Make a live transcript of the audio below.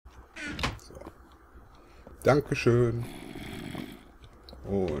Dankeschön.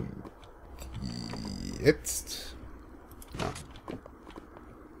 Und jetzt... Ja.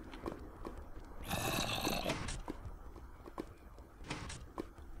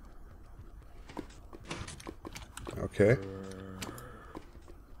 Okay.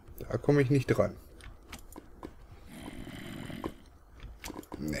 Da komme ich nicht dran.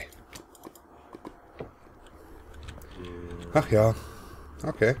 Nee. Ach ja.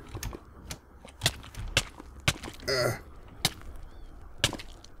 Okay.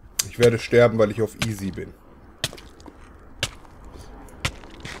 Ich werde sterben, weil ich auf Easy bin.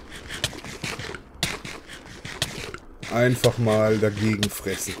 Einfach mal dagegen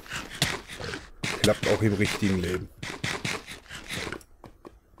fressen. Klappt auch im richtigen Leben.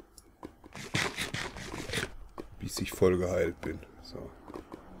 Bis ich voll geheilt bin. So.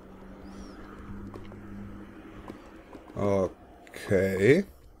 Okay.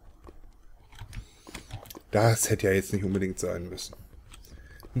 Das hätte ja jetzt nicht unbedingt sein müssen.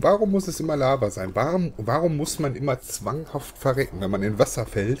 Und warum muss es immer Lava sein? Warum muss man immer zwanghaft verrecken? Wenn man in Wasser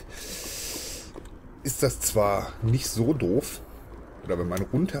fällt, ist das zwar nicht so doof. Oder wenn man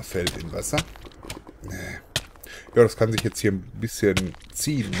runterfällt in Wasser. Nee. Ja, das kann sich jetzt hier ein bisschen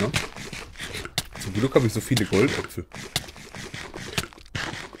ziehen, ne? Zum Glück habe ich so viele Goldäpfel.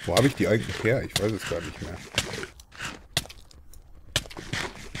 Wo habe ich die eigentlich her? Ich weiß es gar nicht mehr.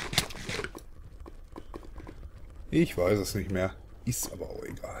 Ich weiß es nicht mehr. Ist aber auch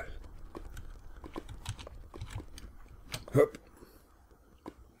egal. Höpp.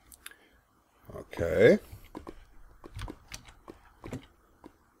 Okay.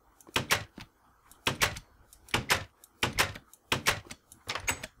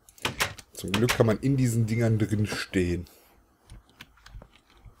 Zum Glück kann man in diesen Dingern drin stehen.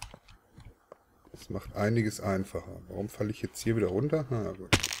 Das macht einiges einfacher. Warum falle ich jetzt hier wieder runter? Na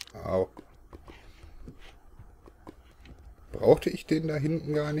gut. Au. Brauchte ich den da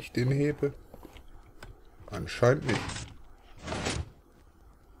hinten gar nicht, den Hebel? Anscheinend nicht.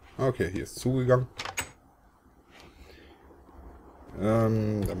 Okay, hier ist zugegangen.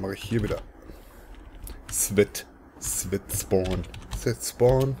 Dann mache ich hier wieder Sweat Spawn. Set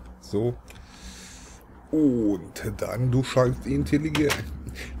Spawn. So. Und dann, du scheinst intelligent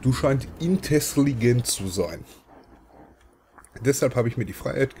zu sein. Deshalb habe ich mir die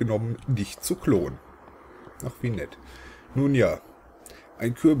Freiheit genommen, dich zu klonen. Ach, wie nett. Nun ja,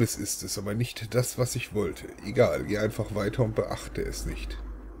 ein Kürbis ist es, aber nicht das, was ich wollte. Egal, geh einfach weiter und beachte es nicht.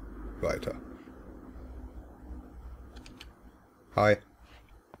 Weiter. Hi.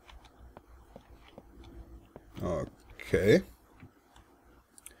 Okay.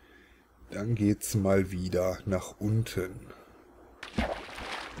 Dann geht's mal wieder nach unten.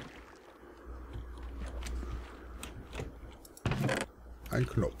 Ein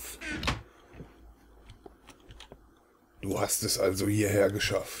Knopf. Du hast es also hierher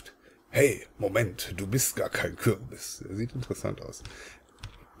geschafft. Hey, Moment, du bist gar kein Kürbis. Der sieht interessant aus.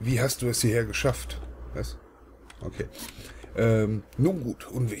 Wie hast du es hierher geschafft? Was? Okay. Nun gut,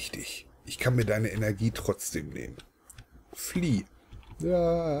 unwichtig. Ich kann mir deine Energie trotzdem nehmen. Flieh.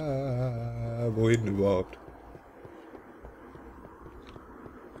 Ja, wohin überhaupt?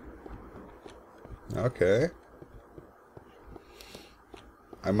 Okay.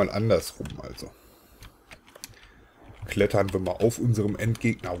 Einmal andersrum also. Klettern wir mal auf unserem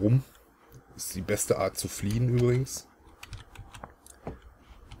Endgegner rum. Ist die beste Art zu fliehen übrigens.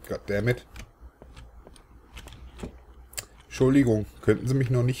 Goddammit. Entschuldigung, könnten Sie mich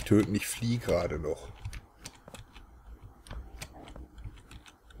noch nicht töten? Ich fliehe gerade noch.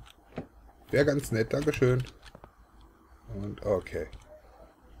 Wäre ganz nett, dankeschön. Und okay.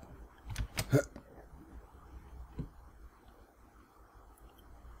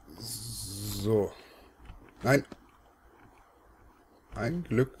 So. Nein. Ein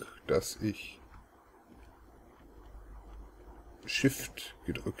Glück, dass ich Shift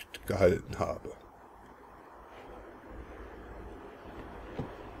gedrückt gehalten habe.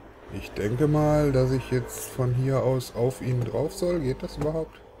 Ich denke mal, dass ich jetzt von hier aus auf ihn drauf soll. Geht das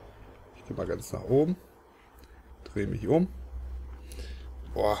überhaupt? Ich gehe mal ganz nach oben. Drehe mich um.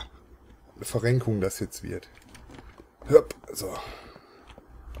 Boah, eine Verrenkung das jetzt wird. Höpp, so.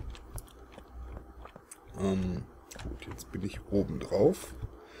 Gut, jetzt bin ich oben drauf.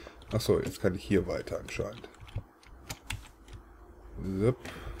 Achso, jetzt kann ich hier weiter anscheinend. Zip.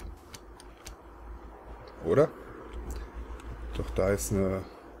 Oder? Doch, da ist eine...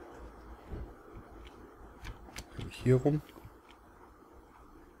 Kann ich hier rum?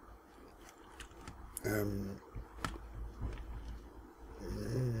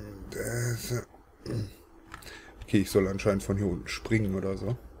 Okay, ich soll anscheinend von hier unten springen oder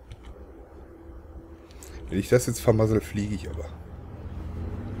so. Wenn ich das jetzt vermassel, fliege ich aber.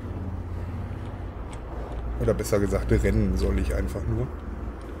 Oder besser gesagt, rennen soll ich einfach nur.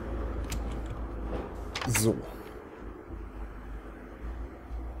 So.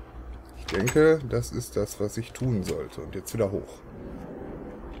 Ich denke, das ist das, was ich tun sollte. Und jetzt wieder hoch.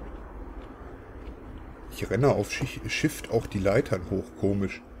 Ich renne auf Shift auch die Leitern hoch.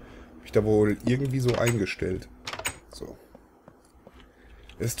 Komisch. Habe ich da wohl irgendwie so eingestellt. So.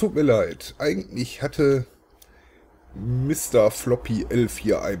 Es tut mir leid. Eigentlich hatte Mr. Floppy 11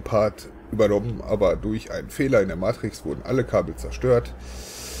 hier ein Part übernommen, aber durch einen Fehler in der Matrix wurden alle Kabel zerstört.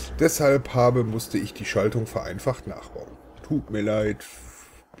 Deshalb musste ich die Schaltung vereinfacht nachbauen. Tut mir leid.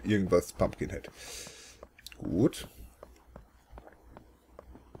 Irgendwas Pumpkinhead. Gut.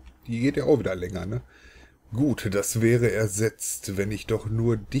 Die geht ja auch wieder länger, ne? Gut, das wäre ersetzt, wenn ich doch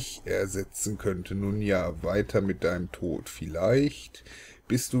nur dich ersetzen könnte. Nun ja, weiter mit deinem Tod. Vielleicht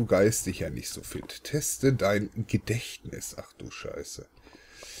bist du geistig ja nicht so fit. Teste dein Gedächtnis. Ach du Scheiße.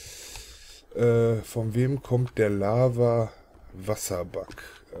 Von wem kommt der Lava-Wasserbug?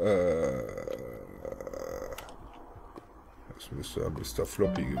 Das müsste Mr.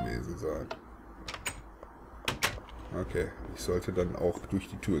 Floppy gewesen sein. Okay, ich sollte dann auch durch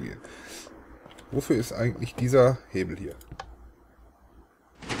die Tür gehen. Wofür ist eigentlich dieser Hebel hier?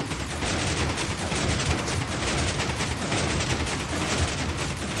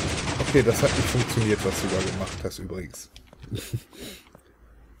 Okay, das hat nicht funktioniert, was du da gemacht hast übrigens.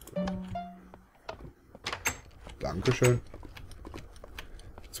 Dankeschön.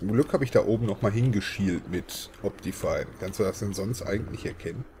 Zum Glück habe ich da oben nochmal hingeschielt mit Optifine. Kannst du das denn sonst eigentlich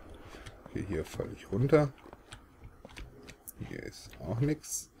erkennen? Okay, hier falle ich runter. Hier ist auch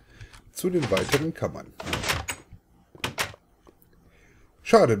nichts. Zu den weiteren Kammern.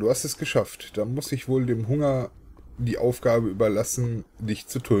 Schade, du hast es geschafft. Da muss ich wohl dem Hunger die Aufgabe überlassen, dich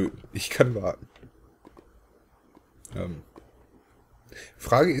zu töten. Ich kann warten.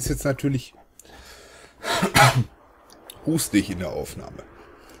 Frage ist jetzt natürlich, hust dich in der Aufnahme.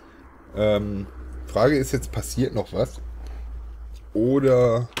 Frage ist jetzt, passiert noch was?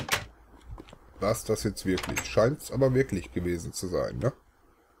 Oder war es das jetzt wirklich? Scheint es aber wirklich gewesen zu sein, ne?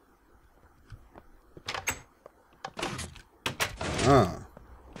 Ah,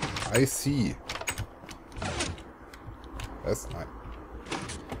 I see. Was? Nein.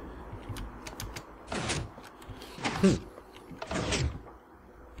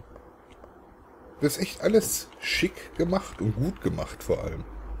 Das ist echt alles schick gemacht und gut gemacht vor allem.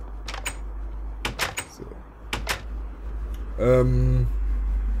 So.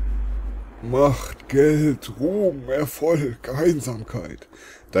 Macht, Geld, Ruhm, Erfolg, Einsamkeit.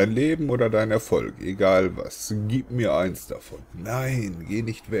 Dein Leben oder dein Erfolg, egal was. Gib mir eins davon. Nein, geh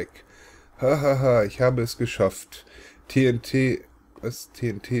nicht weg. Hahaha, ich habe es geschafft. TNT,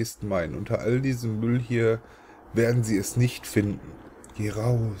 TNT ist mein. Unter all diesem Müll hier werden sie es nicht finden. Geh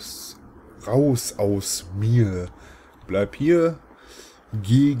raus. Raus aus mir. Bleib hier.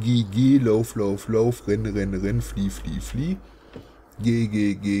 Geh, lauf, renn, flieh.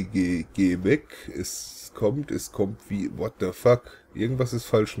 Geh weg. Es kommt wie, what the fuck? Irgendwas ist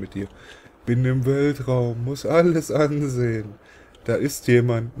falsch mit dir. Bin im Weltraum, muss alles ansehen. Da ist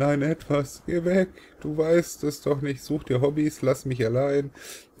jemand. Nein, etwas. Geh weg. Du weißt es doch nicht. Such dir Hobbys, lass mich allein.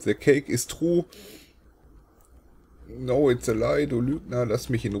 The cake is true. No, it's a lie. Du Lügner, lass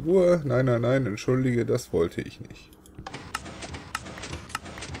mich in Ruhe. Nein, entschuldige, das wollte ich nicht.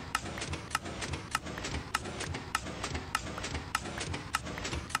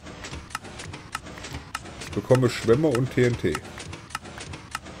 Ich bekomme Schwämme und TNT.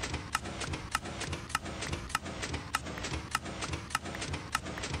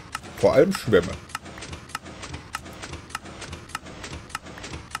 Vor allem Schwämme.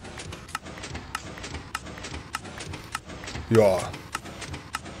 Ja.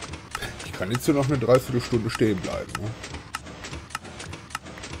 Ich kann jetzt hier noch eine Dreiviertelstunde stehen bleiben. Ne?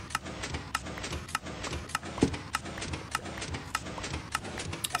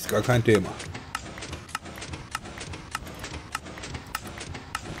 Ist gar kein Thema.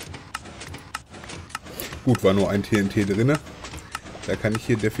 Gut, war nur ein TNT drinne. Da kann ich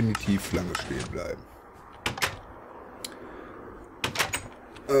hier definitiv lange stehen bleiben.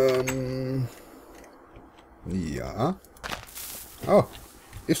 Ja. Oh,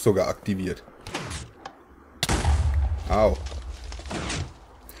 ist sogar aktiviert. Au.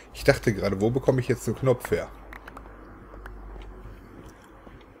 Ich dachte gerade, wo bekomme ich jetzt den Knopf her?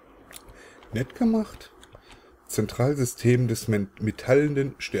 Nett gemacht. Zentralsystem des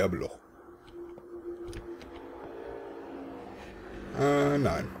metallenen Sterbeloch.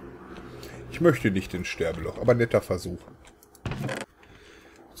 Nein. Ich möchte nicht ins Sterbeloch, aber netter Versuch.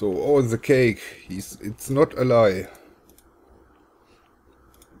 So, oh, the cake. It's not a lie.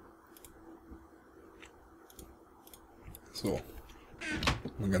 So.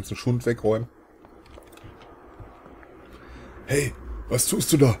 Den ganzen Schund wegräumen. Hey, was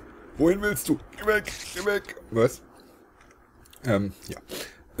tust du da? Wohin willst du? Geh weg, geh weg. Was? Ja.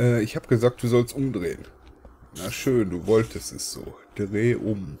 Ich habe gesagt, du sollst umdrehen. Na schön, du wolltest es so. Dreh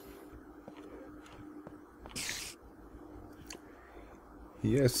um.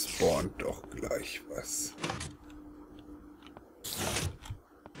 Hier spawnt doch gleich was.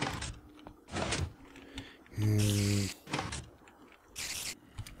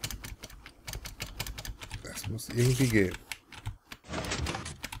 Das muss irgendwie gehen.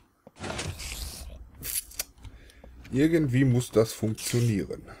 Irgendwie muss das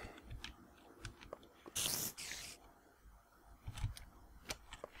funktionieren.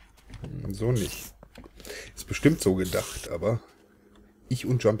 So nicht. Ist bestimmt so gedacht, aber ich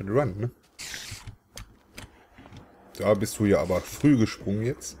und Jump'n'Run, ne? Da bist du ja aber früh gesprungen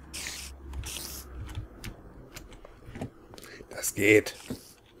jetzt. Das geht.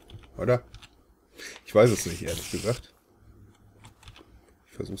 Oder? Ich weiß es nicht, ehrlich gesagt.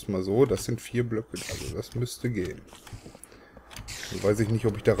 Ich versuch's mal so. Das sind 4 Blöcke. Also das müsste gehen. So weiß ich nicht,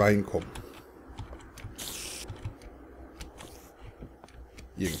 ob ich da reinkomme.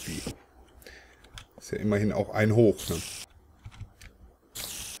 Irgendwie. Ist ja immerhin auch ein hoch, ne?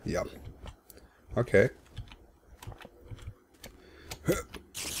 Ja. Okay.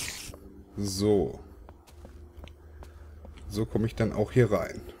 So. So komme ich dann auch hier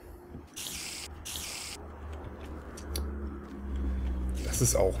rein. Das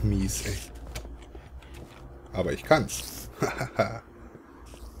ist auch mies, ey. Aber ich kann's.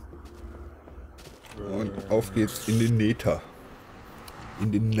 Und auf geht's in den Nether.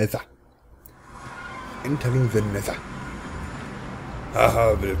 In den Nether. Entering the Nether.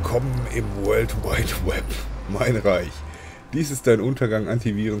 Haha, willkommen im World Wide Web. Mein Reich. Dies ist dein Untergang.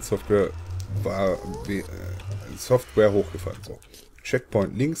 Antivirensoftware war Software hochgefahren. So.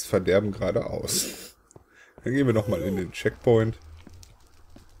 Checkpoint links, Verderben geradeaus. Dann gehen wir nochmal in den Checkpoint.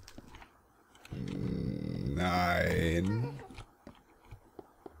 Nein.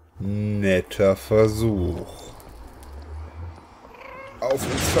 Netter Versuch. Auf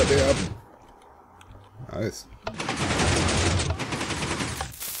ins Verderben. Nice.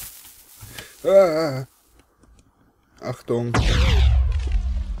 Ah. Achtung.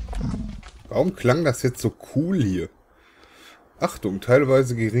 Warum klang das jetzt so cool hier? Achtung,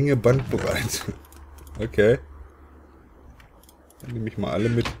 teilweise geringe Bandbreite. Okay. Dann nehme ich mal alle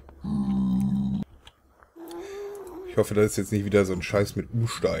mit. Ich hoffe, das ist jetzt nicht wieder so ein Scheiß mit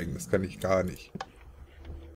Umsteigen. Das kann ich gar nicht.